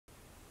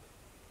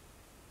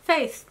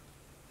faith.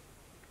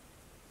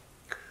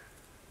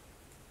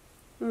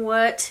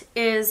 What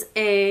is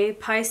a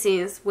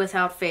Pisces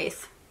without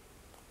faith?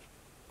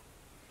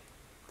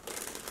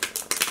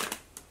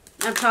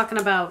 I'm talking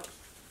about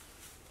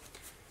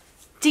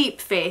deep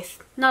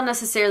faith. Not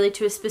necessarily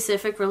to a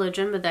specific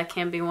religion, but that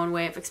can be one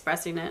way of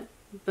expressing it.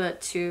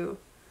 But to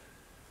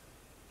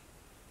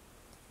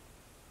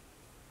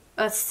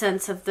a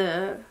sense of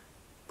the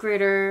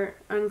greater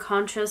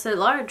unconscious at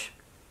large.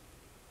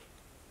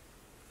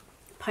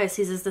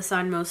 Pisces is the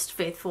sign most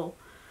faithful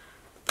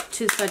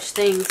to such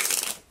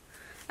things.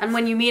 And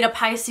when you meet a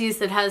Pisces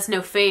that has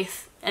no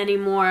faith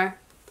anymore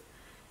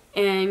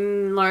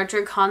in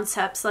larger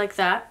concepts like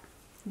that,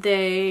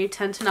 they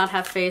tend to not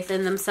have faith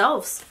in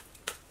themselves.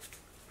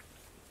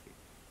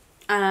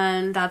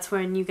 And that's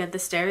when you get the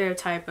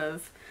stereotype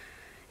of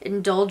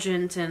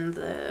indulgent in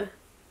the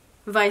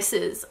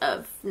vices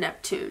of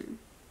Neptune.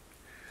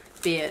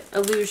 Be it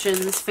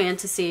illusions,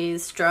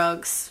 fantasies,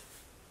 drugs,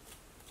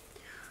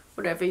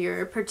 whatever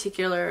your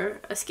particular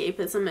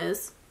escapism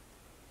is.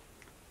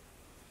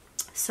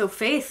 So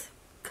faith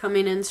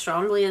coming in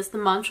strongly is the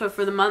mantra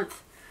for the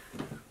month.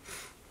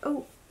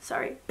 Oh,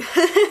 sorry.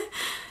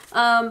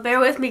 Bear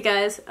with me,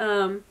 guys.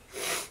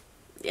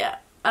 Yeah,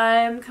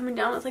 I'm coming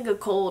down with like a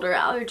cold or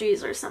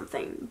allergies or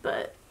something,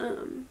 but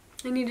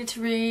I needed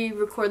to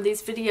re-record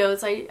these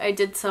videos. I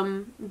did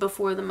some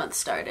before the month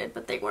started,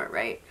 but they weren't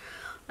right.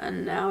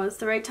 And now is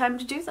the right time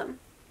to do them.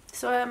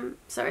 So I'm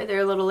sorry they're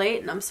a little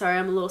late, and I'm sorry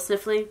I'm a little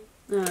sniffly.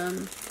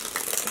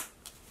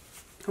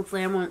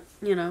 Hopefully I won't,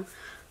 you know,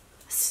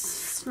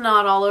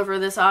 snot all over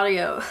this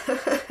audio.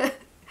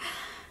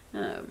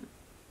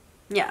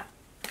 Yeah.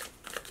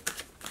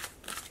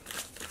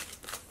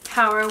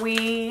 How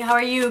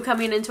are you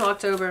coming into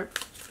October?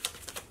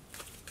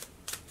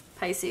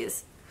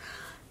 Pisces.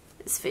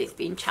 Is faith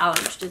being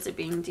challenged? Is it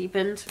being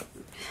deepened?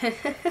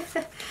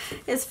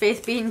 Is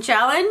faith being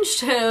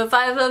challenged?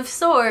 5 of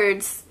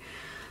Swords.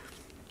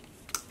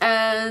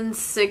 And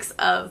 6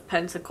 of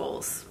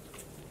Pentacles.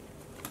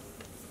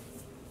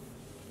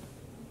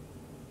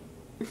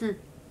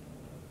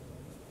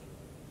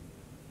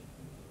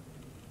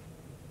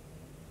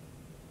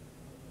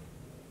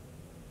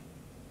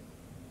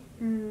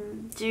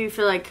 Do you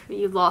feel like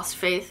you've lost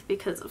faith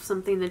because of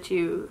something that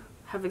you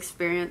have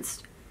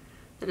experienced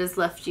that has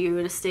left you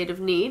in a state of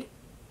need?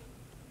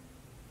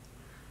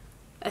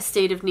 A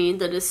state of need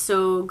that is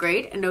so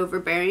great and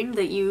overbearing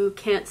that you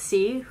can't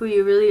see who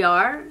you really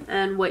are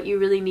and what you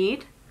really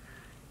need?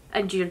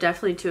 And you're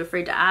definitely too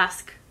afraid to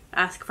ask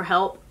for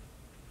help.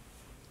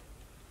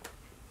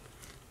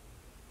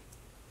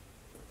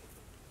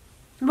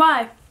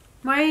 Why?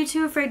 Why are you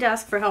too afraid to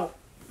ask for help?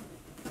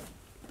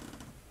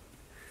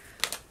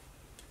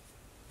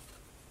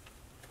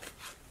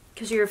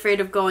 Because you're afraid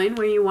of going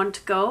where you want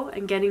to go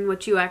and getting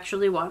what you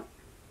actually want.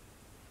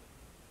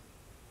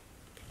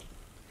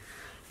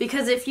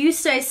 Because if you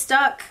stay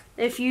stuck,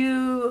 if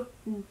you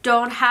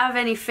don't have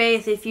any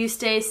faith, if you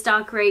stay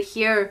stuck right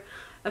here,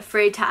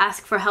 afraid to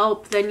ask for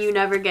help, then you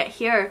never get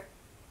here.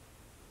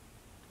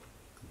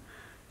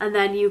 And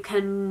then you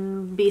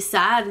can be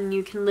sad and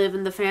you can live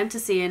in the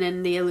fantasy and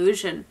in the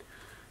illusion.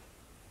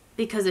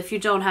 Because if you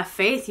don't have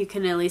faith, you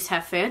can at least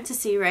have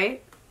fantasy,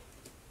 right?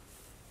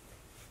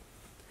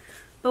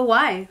 But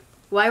why?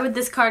 Why would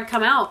this card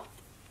come out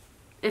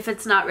if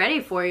it's not ready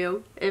for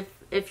you?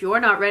 If you're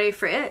not ready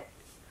for it?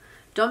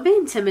 Don't be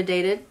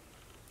intimidated.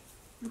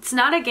 It's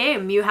not a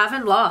game. You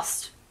haven't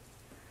lost.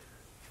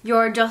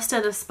 You're just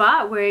at a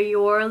spot where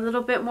you're a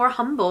little bit more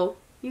humble.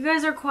 You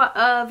guys are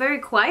a very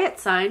quiet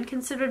sign,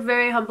 considered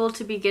very humble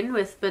to begin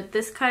with, but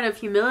this kind of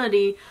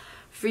humility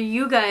for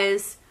you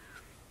guys,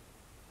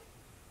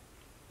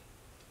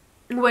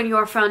 when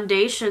your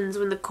foundations,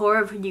 when the core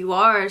of who you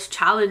are is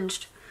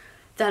challenged,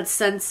 that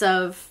sense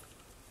of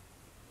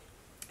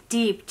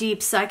deep,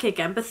 deep psychic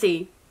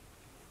empathy.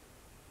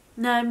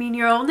 No, I mean,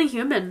 you're only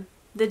human.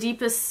 The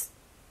deepest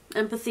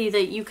empathy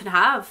that you can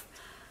have.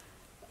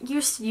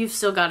 You've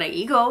still got an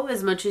ego,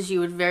 as much as you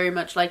would very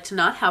much like to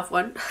not have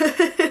one.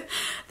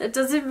 That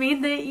doesn't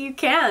mean that you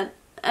can't.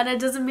 And it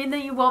doesn't mean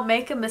that you won't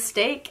make a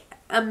mistake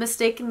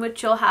in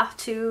which you'll have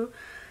to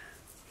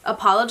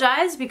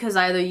apologize because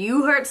either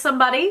you hurt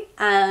somebody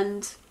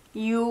and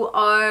you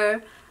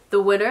are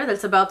the winner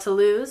that's about to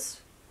lose,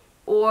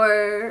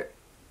 or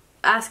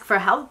ask for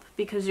help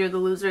because you're the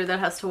loser that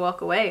has to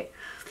walk away.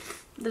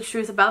 The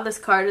truth about this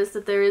card is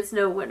that there is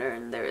no winner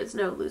and there is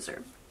no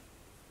loser.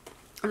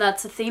 And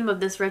that's the theme of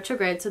this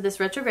retrograde. So this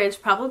retrograde is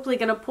probably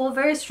going to pull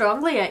very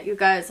strongly at you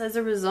guys as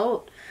a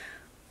result.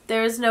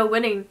 There is no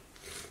winning.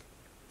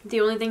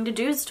 The only thing to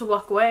do is to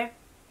walk away.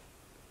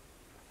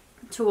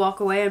 To walk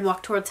away and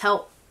walk towards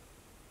help.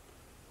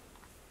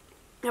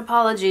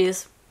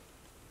 Apologies.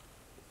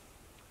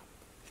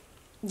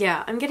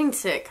 Yeah, I'm getting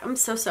sick. I'm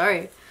so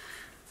sorry.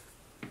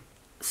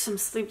 Some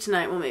sleep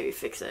tonight will maybe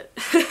fix it.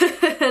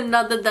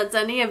 Not that that's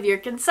any of your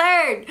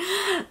concern.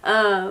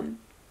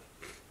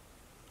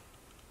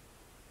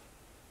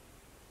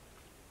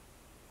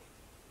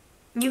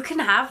 You can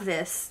have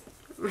this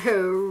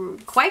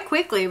quite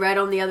quickly right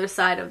on the other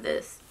side of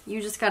this.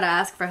 You just gotta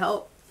ask for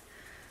help.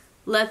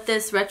 Let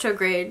this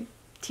retrograde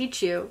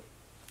teach you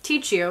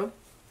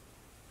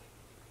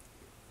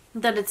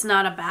that it's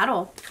not a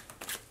battle.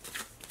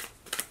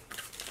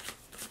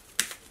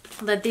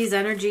 Let these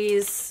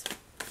energies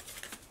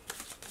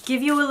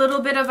give you a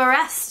little bit of a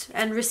rest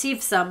and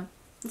receive some.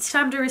 It's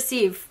time to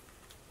receive.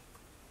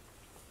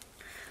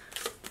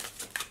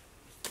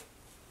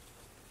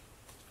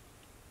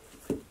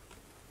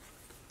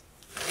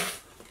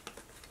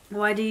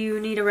 Why do you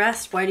need a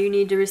rest? Why do you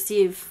need to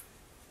receive?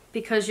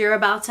 Because you're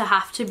about to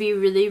have to be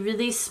really,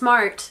 really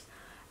smart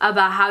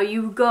about how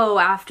you go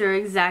after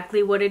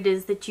exactly what it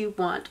is that you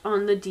want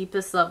on the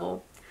deepest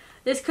level.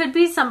 This could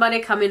be somebody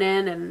coming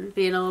in and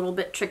being a little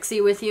bit tricksy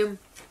with you.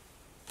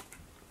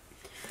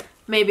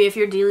 Maybe if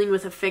you're dealing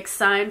with a fixed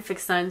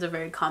signs are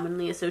very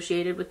commonly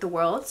associated with the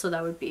world. So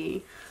that would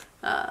be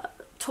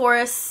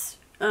Taurus,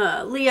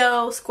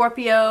 Leo,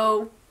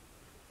 Scorpio,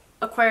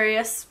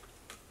 Aquarius.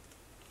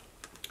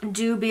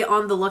 Do be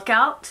on the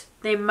lookout.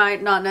 They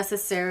might not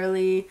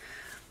necessarily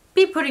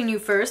be putting you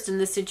first in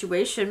this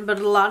situation, but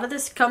a lot of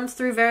this comes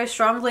through very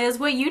strongly as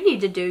what you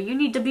need to do. You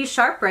need to be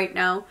sharp right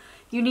now.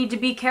 You need to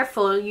be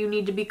careful. You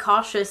need to be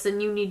cautious,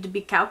 and you need to be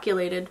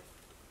calculated.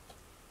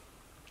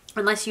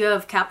 Unless you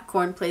have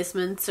Capricorn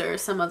placements or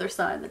some other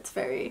sign that's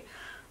very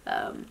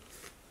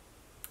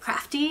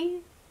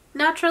crafty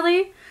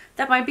naturally,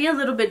 that might be a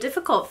little bit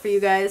difficult for you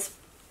guys.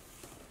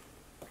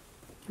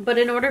 But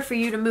in order for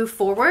you to move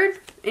forward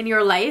in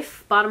your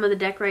life, bottom of the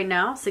deck right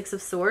now, Six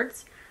of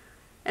Swords,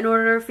 in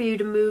order for you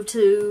to move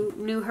to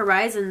new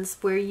horizons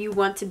where you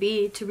want to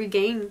be, to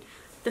regain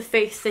the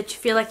faith that you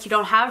feel like you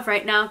don't have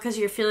right now because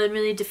you're feeling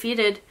really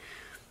defeated,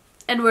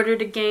 in order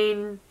to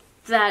gain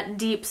that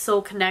deep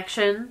soul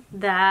connection,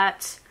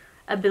 that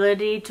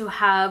ability to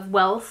have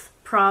wealth,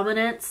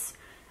 prominence,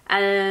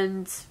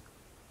 and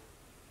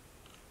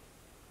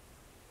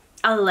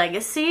a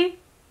legacy,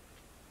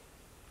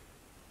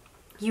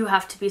 you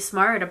have to be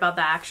smart about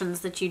the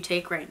actions that you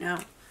take right now.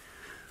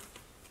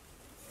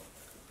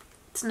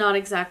 It's not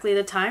exactly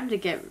the time to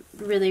get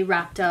really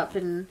wrapped up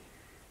in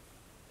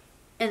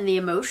the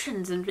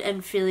emotions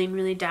and feeling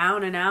really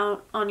down and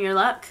out on your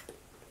luck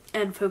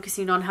and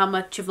focusing on how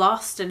much you've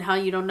lost and how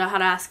you don't know how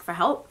to ask for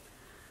help.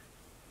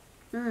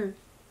 Let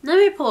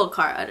me pull a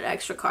card, an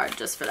extra card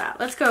just for that.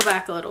 Let's go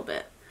back a little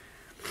bit.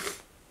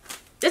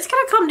 It's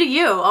gonna come to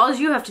you. All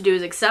you have to do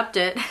is accept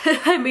it.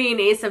 I mean,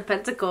 Ace of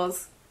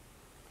Pentacles.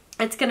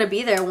 It's gonna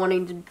be there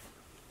wanting to,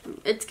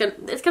 it's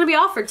gonna be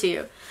offered to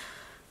you.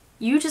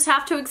 You just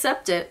have to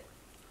accept it.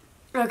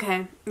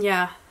 Okay,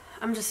 yeah.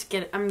 I'm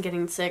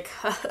getting sick.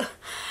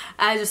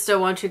 I just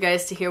don't want you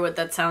guys to hear what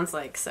that sounds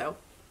like, so.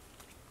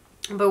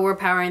 But we're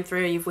powering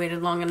through. You've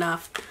waited long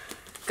enough.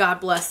 God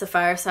bless the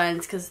fire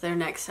signs because they're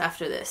next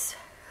after this.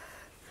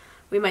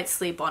 We might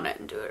sleep on it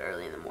and do it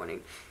early in the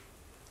morning.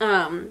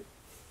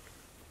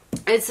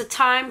 It's a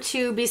time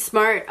to be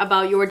smart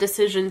about your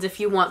decisions if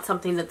you want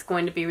something that's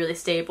going to be really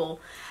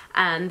stable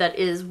and that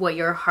is what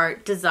your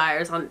heart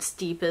desires on its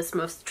deepest,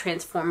 most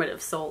transformative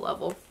soul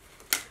level.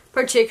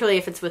 Particularly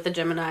if it's with a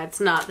Gemini, it's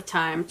not the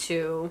time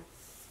to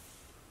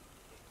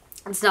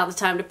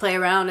play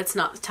around. It's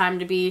not the time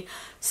to be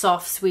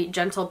soft, sweet,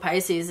 gentle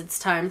Pisces. It's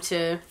time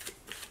to,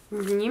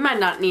 you might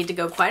not need to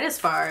go quite as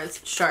far as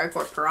shark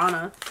or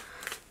piranha.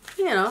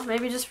 You know,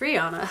 maybe just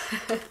Rihanna.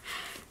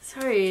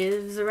 Sorry,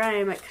 it was a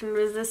rhyme. I couldn't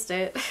resist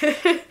it.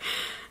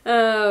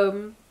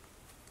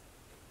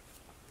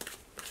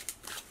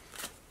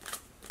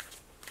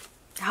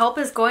 Help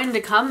is going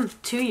to come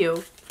to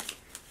you.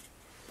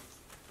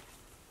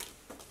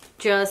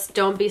 Just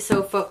don't be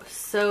so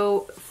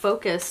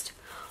focused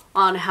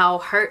on how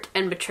hurt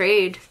and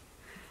betrayed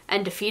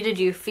and defeated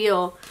you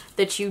feel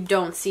that you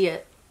don't see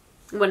it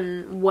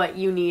when what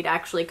you need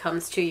actually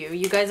comes to you.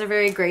 You guys are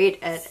very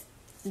great at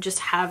just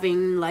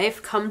having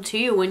life come to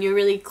you when you're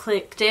really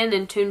clicked in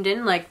and tuned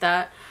in like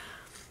that.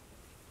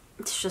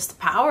 It's just the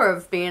power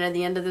of being at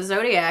the end of the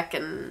zodiac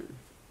and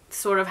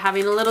sort of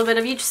having a little bit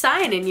of each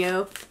sign in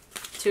you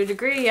to a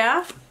degree,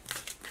 yeah?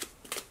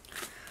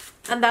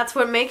 And that's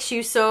what makes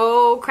you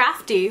so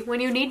crafty when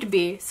you need to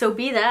be. So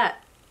be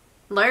that.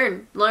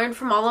 Learn. Learn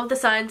from all of the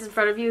signs in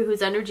front of you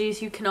whose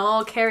energies you can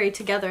all carry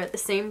together at the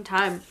same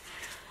time.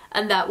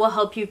 And that will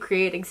help you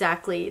create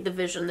exactly the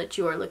vision that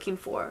you are looking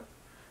for.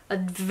 A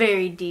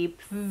very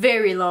deep,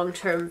 very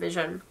long-term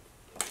vision.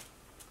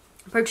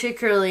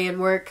 Particularly in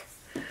work.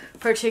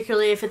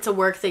 Particularly if it's a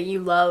work that you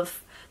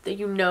love, that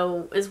you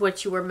know is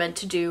what you were meant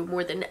to do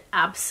more than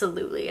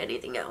absolutely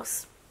anything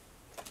else.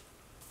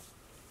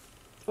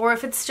 Or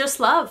if it's just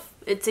love,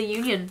 it's a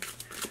union.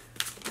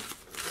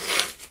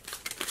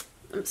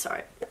 I'm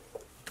sorry.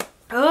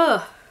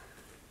 Ugh.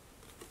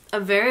 A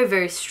very,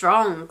 very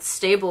strong,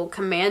 stable,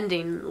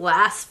 commanding,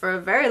 lasts for a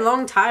very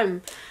long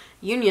time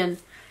union.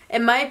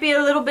 It might be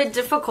a little bit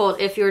difficult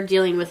if you're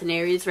dealing with an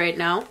Aries right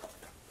now.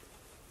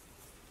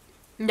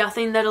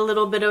 Nothing that a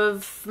little bit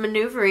of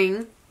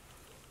maneuvering.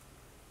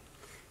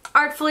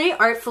 Artfully,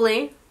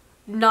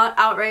 not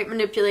outright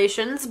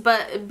manipulations,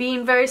 but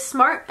being very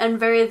smart and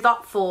very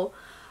thoughtful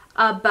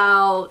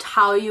about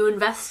how you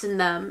invest in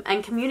them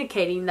and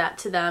communicating that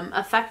to them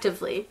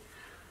effectively.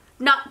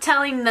 Not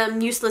telling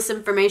them useless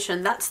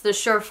information. That's the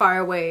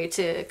surefire way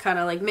to kind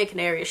of like make an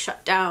area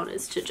shut down,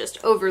 is to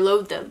just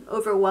overload them,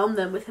 overwhelm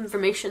them with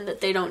information that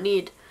they don't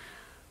need.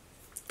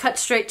 Cut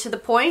straight to the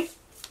point.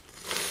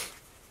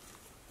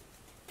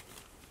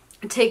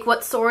 Take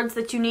what swords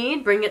that you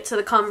need, bring it to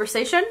the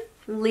conversation,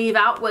 leave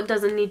out what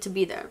doesn't need to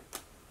be there.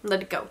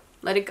 Let it go.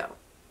 Let it go.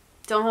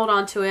 Don't hold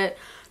on to it.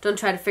 Don't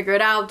try to figure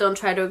it out. Don't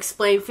try to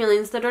explain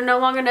feelings that are no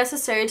longer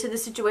necessary to the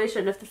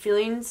situation.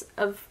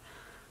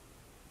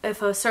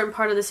 If a certain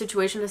part of the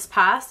situation has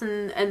passed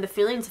and the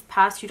feelings have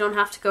passed, you don't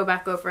have to go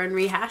back over and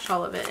rehash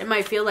all of it. It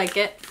might feel like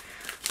it,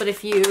 but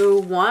if you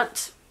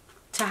want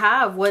to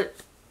have what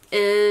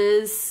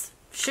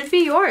should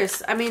be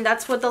yours, I mean,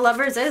 that's what the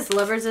Lovers is.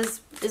 Lovers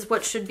is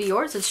what should be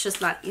yours. It's just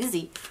not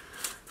easy.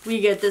 We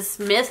get this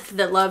myth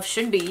that love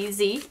should be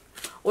easy,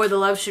 or the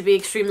love should be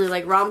extremely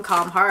like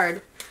rom-com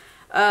hard.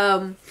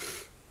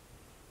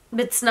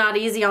 It's not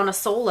easy on a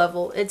soul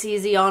level. It's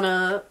easy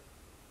on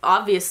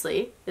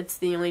obviously, it's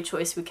the only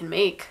choice we can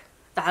make.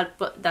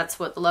 That's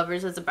what the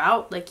Lovers is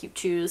about. Like, you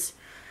choose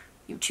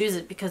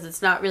it because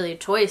it's not really a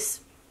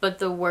choice, but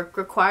the work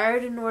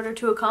required in order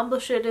to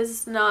accomplish it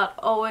is not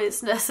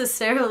always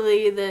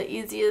necessarily the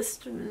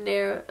easiest,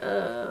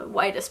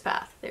 widest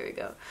path. There we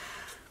go.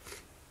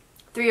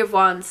 3 of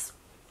Wands.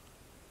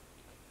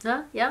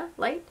 Huh? Yeah?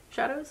 Light?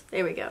 Shadows?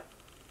 There we go.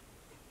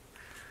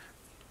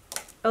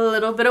 A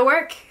little bit of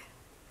work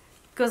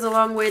goes a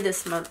long way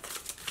this month.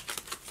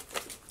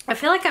 I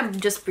feel like I'm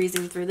just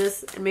breezing through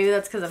this, and maybe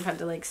that's because I've had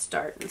to like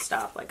start and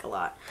stop like a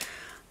lot.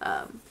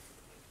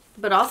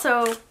 But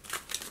also,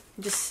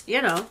 just,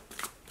 you know,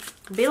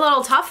 be a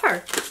little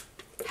tougher.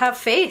 Have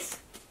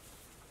faith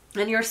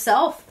in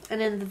yourself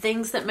and in the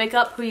things that make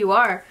up who you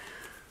are.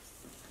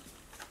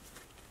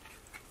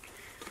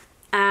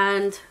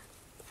 And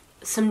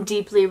some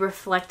deeply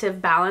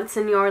reflective balance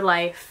in your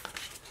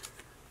life.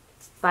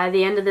 By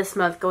the end of this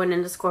month, going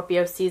into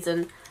Scorpio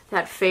season,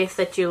 that faith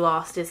that you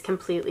lost is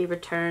completely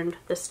returned.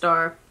 The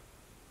Star.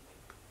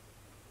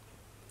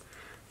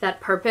 That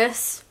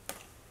purpose,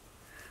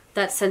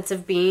 that sense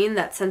of being,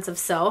 that sense of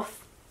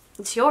self,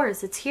 it's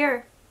yours. It's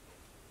here.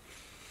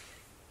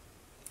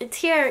 It's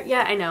here.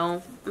 Yeah, I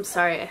know. I'm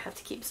sorry I have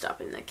to keep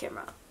stopping the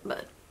camera,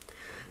 but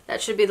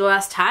that should be the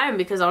last time,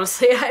 because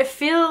honestly I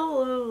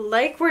feel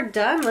like we're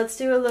done. Let's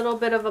do a little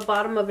bit of a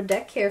bottom of a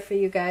deck here for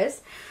you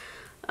guys.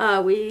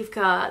 We've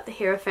got the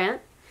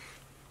Hierophant,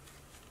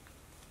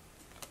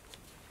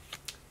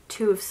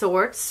 2 of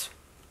Swords,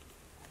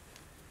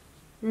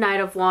 Knight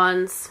of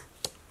Wands,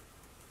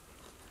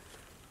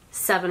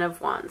 7 of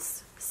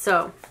Wands.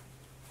 So,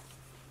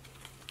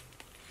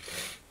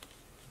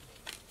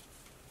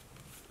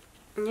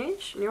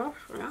 yeah.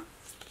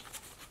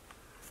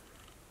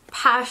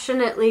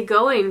 Passionately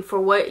going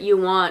for what you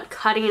want,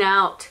 cutting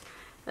out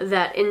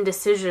that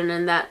indecision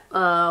and that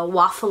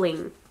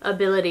waffling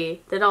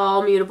ability that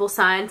all mutable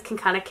signs can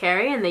kind of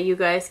carry, and that you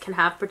guys can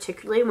have,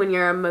 particularly when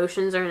your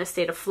emotions are in a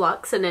state of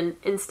flux and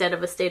instead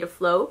of a state of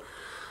flow,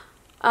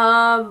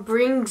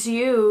 brings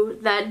you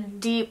that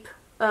deep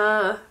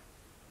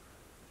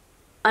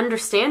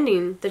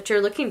understanding that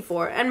you're looking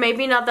for. And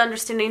maybe not the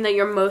understanding that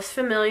you're most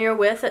familiar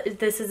with.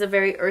 This is a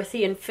very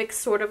earthy and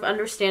fixed sort of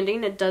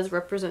understanding. It does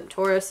represent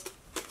Taurus.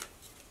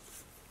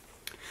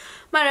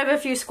 Might have a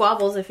few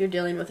squabbles if you're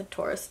dealing with a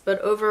Taurus, but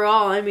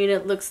overall, I mean,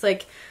 it looks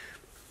like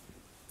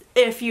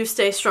if you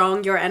stay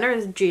strong, your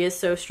energy is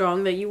so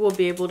strong that you will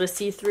be able to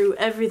see through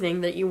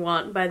everything that you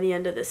want by the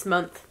end of this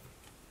month.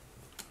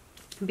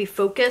 Be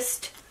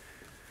focused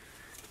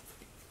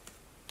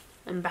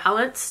and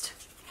balanced.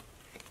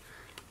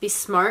 Be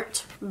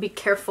smart. Be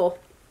careful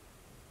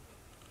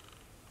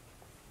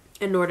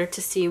in order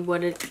to see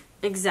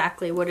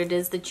exactly what it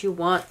is that you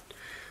want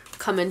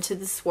come into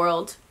this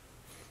world.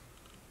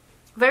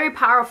 Very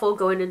powerful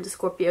going into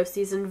Scorpio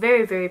season.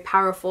 Very, very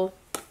powerful.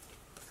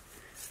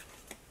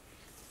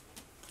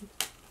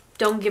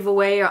 Don't give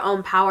away your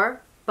own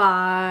power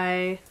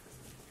by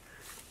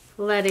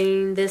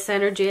letting this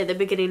energy at the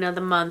beginning of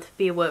the month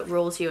be what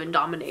rules you and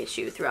dominates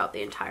you throughout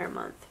the entire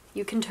month.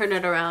 You can turn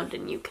it around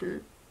and you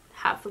can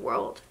have the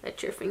world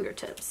at your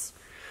fingertips.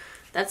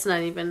 That's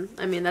not even,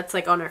 I mean, that's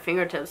like on her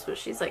fingertips, but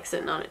she's like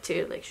sitting on it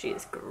too. Like,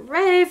 she's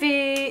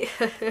gravy.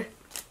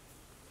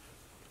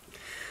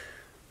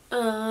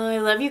 I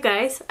love you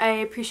guys. I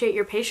appreciate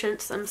your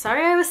patience. I'm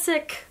sorry I was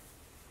sick.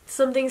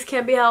 Some things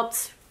can't be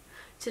helped.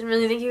 Didn't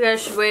really think you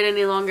guys should wait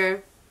any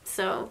longer.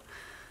 So,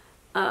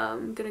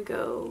 I'm gonna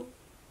go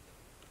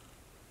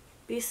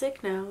be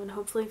sick now and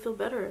hopefully feel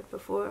better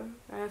before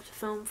I have to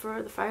film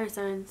for the fire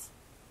signs.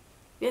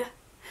 Yeah.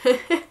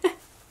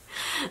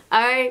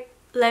 Alright.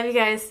 Love you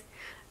guys.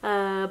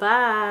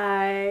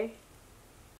 Bye.